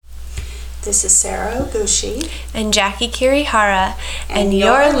This is Sara Ohgushi and Jackie Kirihara, and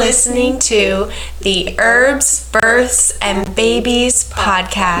you're listening to the Herbs, Births, and Babies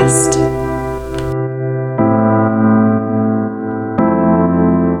podcast.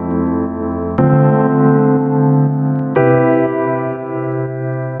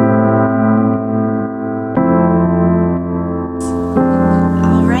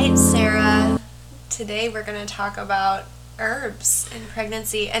 All right, Sara. Today we're going to talk about herbs in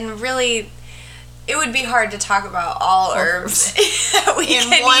pregnancy, and really it would be hard to talk about all herbs that we in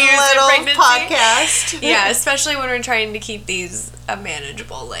can one use little in pregnancy. podcast. Yeah, especially when we're trying to keep these a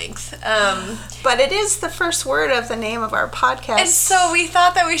manageable length. But it is the first word of the name of our podcast. And so we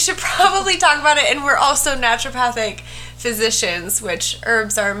thought that we should probably talk about it, and we're also naturopathic physicians, which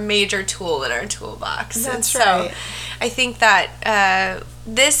herbs are a major tool in our toolbox. That's and right. So I think that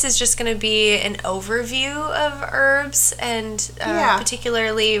this is just going to be an overview of herbs, and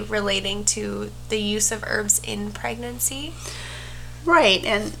particularly relating to the use of herbs in pregnancy. Right,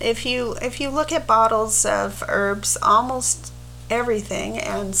 and if you look at bottles of herbs, almost everything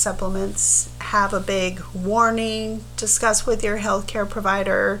and supplements have a big warning. Discuss with your healthcare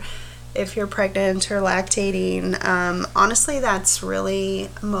provider if you're pregnant or lactating. Honestly, that's really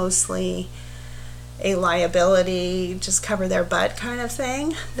mostly a liability, just cover their butt kind of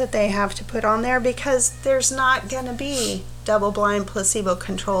thing that they have to put on there, because there's not going to be double-blind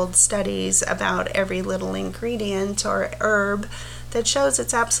placebo-controlled studies about every little ingredient or herb that shows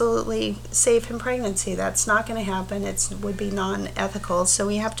it's absolutely safe in pregnancy. That's not going to happen. It would be non-ethical. So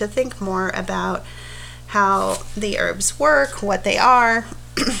we have to think more about how the herbs work, what they are,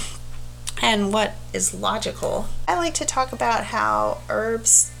 and what is logical. I like to talk about how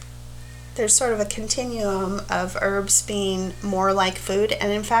herbs, there's sort of a continuum of herbs being more like food,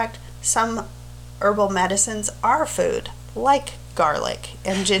 and in fact, some herbal medicines are food, like garlic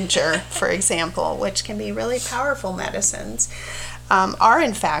and ginger, for example, which can be really powerful medicines, are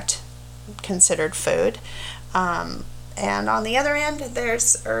in fact considered food. And on the other end,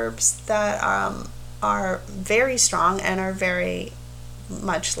 there's herbs that are very strong and are very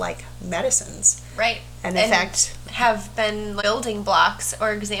much like medicines. Right. And in fact, have been building blocks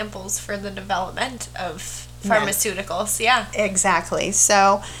or examples for the development of pharmaceuticals. Yeah. Exactly.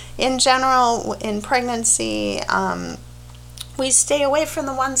 So in general, in pregnancy, we stay away from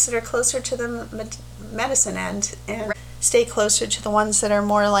the ones that are closer to the medicine end, and stay closer to the ones that are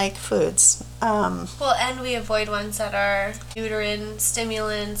more like foods. Well, and we avoid ones that are uterine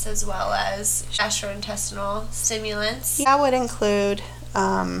stimulants as well as gastrointestinal stimulants. That would include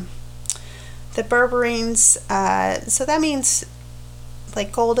the berberines. So that means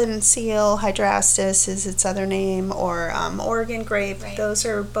like golden seal, hydrastis is its other name, or Oregon grape. Right. Those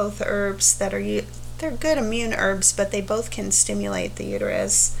are both herbs that are they're good immune herbs, but they both can stimulate the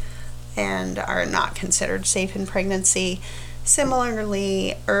uterus and are not considered safe in pregnancy.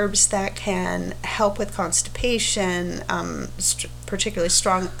 Similarly, herbs that can help with constipation, particularly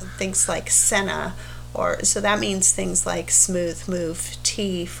strong things like senna, so that means things like smooth move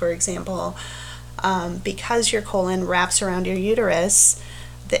tea, for example, because your colon wraps around your uterus.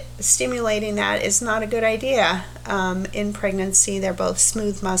 Stimulating that is not a good idea in pregnancy. They're both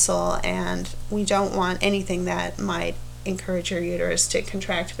smooth muscle, and we don't want anything that might encourage your uterus to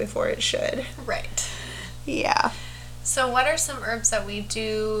contract before it should. Right. Yeah. So what are some herbs that we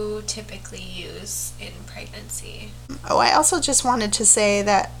do typically use in pregnancy? Oh, I also just wanted to say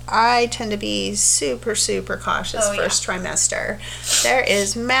that I tend to be super, super cautious first trimester. There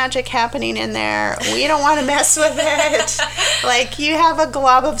is magic happening in there. We don't want to mess with it. Like, you have a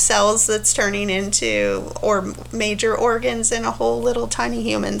glob of cells that's turning into or major organs in a whole little tiny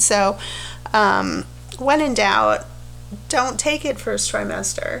human. So when in doubt, don't take it first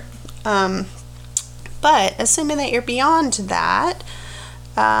trimester. But assuming that you're beyond that,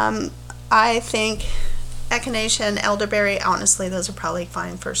 I think echinacea and elderberry, honestly, those are probably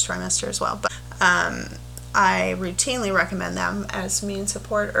fine first trimester as well. But I routinely recommend them as immune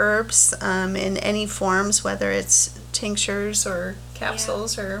support herbs in any forms, whether it's tinctures or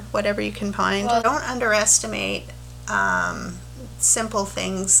capsules or whatever you can find. Well, don't underestimate simple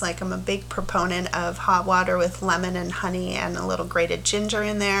things. Like, I'm a big proponent of hot water with lemon and honey and a little grated ginger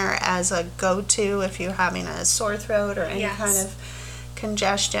in there as a go-to if you're having a sore throat or any kind of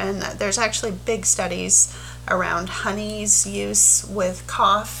congestion. There's actually big studies around honey's use with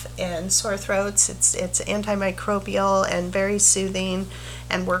cough and sore throats. It's antimicrobial and very soothing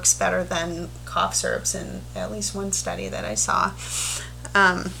and works better than cough syrups in at least one study that I saw.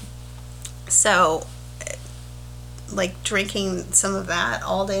 So like drinking some of that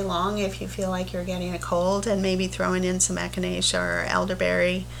all day long if you feel like you're getting a cold, and maybe throwing in some echinacea or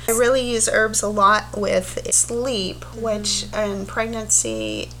elderberry. I really use herbs a lot with sleep, which in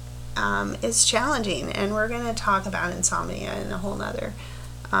pregnancy is challenging, and we're going to talk about insomnia in a whole nother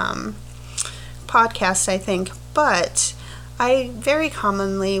podcast, I think. But I very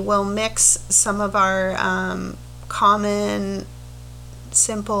commonly will mix some of our common,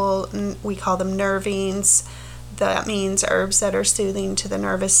 simple, we call them nervines. That means herbs that are soothing to the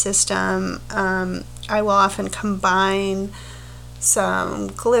nervous system. I will often combine some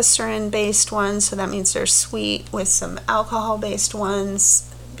glycerin-based ones, so that means they're sweet, with some alcohol-based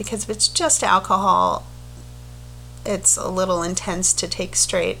ones, because if it's just alcohol, it's a little intense to take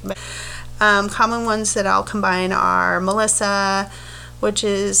straight. But common ones that I'll combine are Melissa, which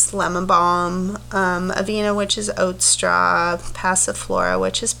is lemon balm, Avena, which is oat straw, Passiflora,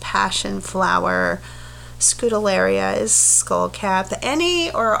 which is passion flower, Scutellaria is skullcap.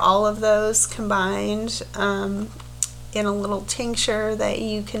 Any or all of those combined in a little tincture that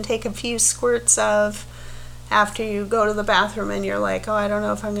you can take a few squirts of after you go to the bathroom and you're like, oh, I don't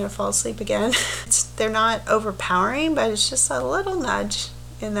know if I'm going to fall asleep again. They're not overpowering, but it's just a little nudge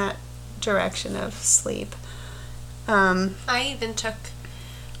in that direction of sleep. I even took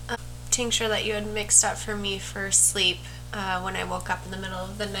a tincture that you had mixed up for me for sleep when I woke up in the middle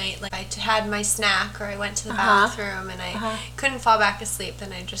of the night. Like I had my snack or I went to the bathroom and I couldn't fall back asleep,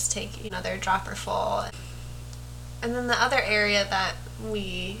 then I just take another dropper full. And then the other area that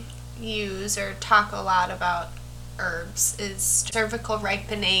we use or talk a lot about herbs is cervical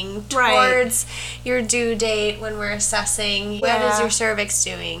ripening towards your due date when we're assessing what is your cervix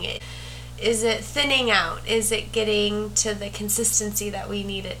doing. Is it thinning out? Is it getting to the consistency that we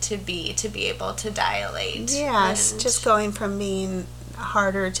need it to be able to dilate? Yes, just going from being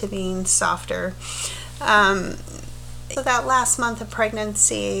harder to being softer. So that last month of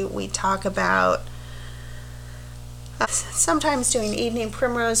pregnancy, we talk about sometimes doing evening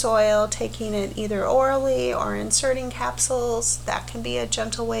primrose oil, taking it either orally or inserting capsules. That can be a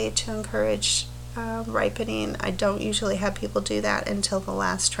gentle way to encourage ripening. I don't usually have people do that until the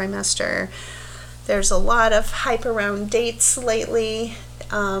last trimester. There's a lot of hype around dates lately.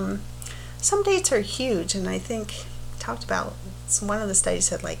 Some dates are huge, and I think talked about one of the studies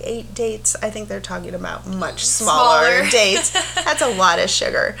said like 8 dates. I think they're talking about much smaller dates. That's a lot of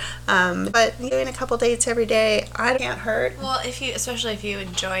sugar. But doing a couple dates every day, I can't hurt. Well, especially if you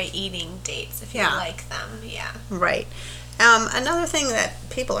enjoy eating dates, if you like them, Right. Another thing that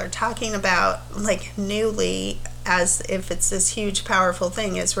people are talking about, like newly, as if it's this huge, powerful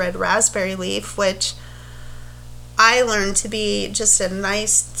thing, is red raspberry leaf, which I learned to be just a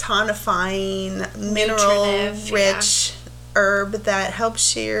nice, tonifying, mineral-rich herb that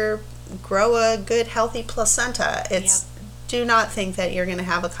helps you grow a good, healthy placenta. Do not think that you're going to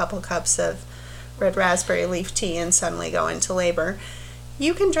have a couple cups of red raspberry leaf tea and suddenly go into labor.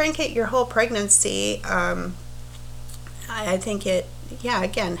 You can drink it your whole pregnancy. I think it,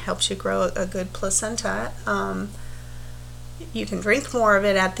 again, helps you grow a good placenta. You can drink more of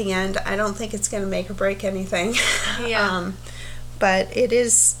it at the end. I don't think it's going to make or break anything. But it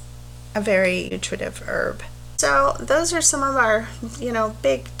is a very nutritive herb. So those are some of our,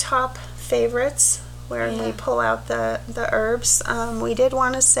 big top favorites where we pull out the herbs. We did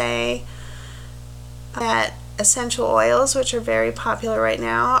want to say that essential oils, which are very popular right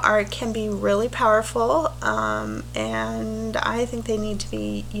now, can be really powerful, and I think they need to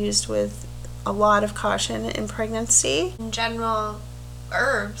be used with a lot of caution in pregnancy. In general,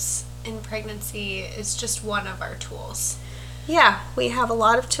 herbs in pregnancy is just one of our tools. Yeah, we have a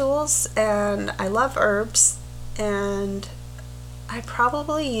lot of tools, and I love herbs, and I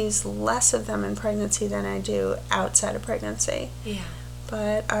probably use less of them in pregnancy than I do outside of pregnancy. Yeah.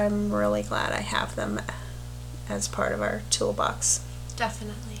 But I'm really glad I have them as part of our toolbox.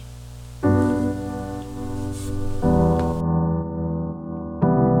 Definitely.